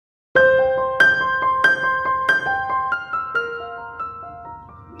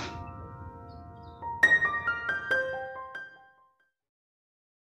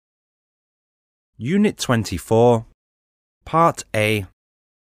Unit 24, Part A,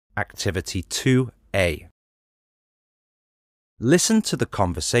 Activity 2A. Listen to the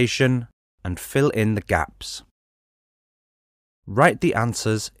conversation and fill in the gaps. Write the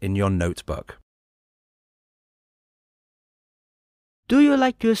answers in your notebook. Do you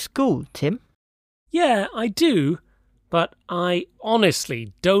like your school, Tim? Yeah, I do, but I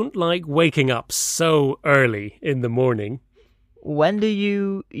honestly don't like waking up so early in the morning. When do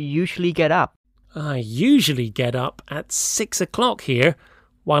you usually get up? I usually get up at 6 o'clock here,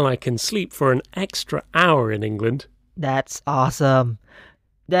 while I can sleep for an extra hour in England. That's awesome.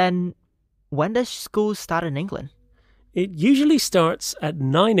 Then, when does school start in England? It usually starts at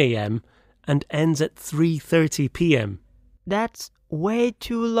 9 a.m. and ends at 3:30 p.m. That's way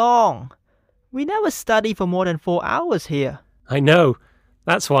too long. We never study for more than 4 hours here. I know.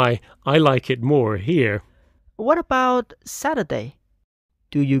 That's why I like it more here. What about Saturday?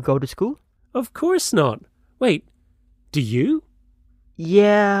 Do you go to school? Of course not. Wait, do you?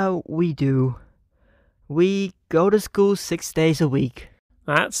 Yeah, we do. We go to school 6 days a week.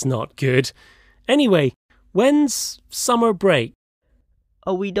 That's not good. Anyway, when's summer break?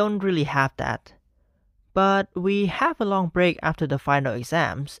 Oh, we don't really have that. But we have a long break after the final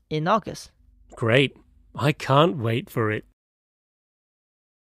exams in August. Great. I can't wait for it.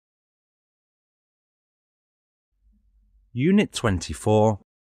 Unit 24,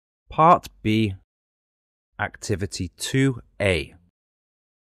 Part B, Activity 2A.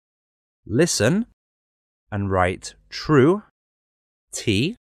 Listen and write true,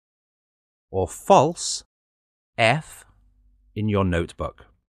 T, or false, F, in your notebook.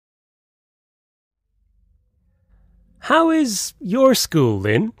 How is your school,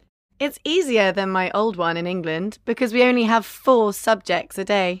 Lynn? It's easier than my old one in England because we only have 4 subjects a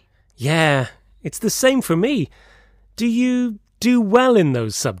day. Yeah, it's the same for me. Do you do well in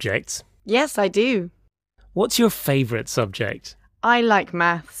those subjects? Yes, I do. What's your favourite subject? I like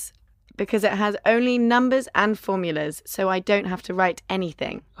maths because it has only numbers and formulas, so I don't have to write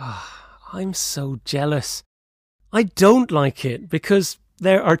anything. I'm so jealous. I don't like it because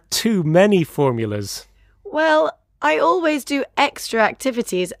there are too many formulas. Well, I always do extra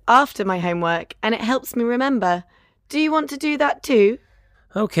activities after my homework and it helps me remember. Do you want to do that too?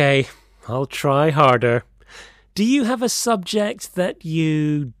 Okay, I'll try harder. Do you have a subject that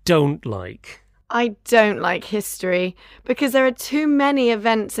you don't like? I don't like history because there are too many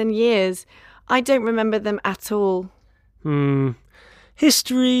events and years. I don't remember them at all.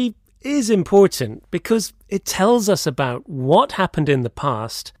 History is important because it tells us about what happened in the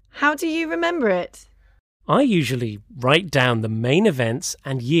past. How do you remember it? I usually write down the main events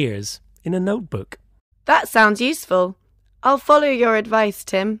and years in a notebook. That sounds useful. I'll follow your advice,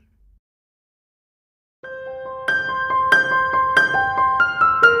 Tim.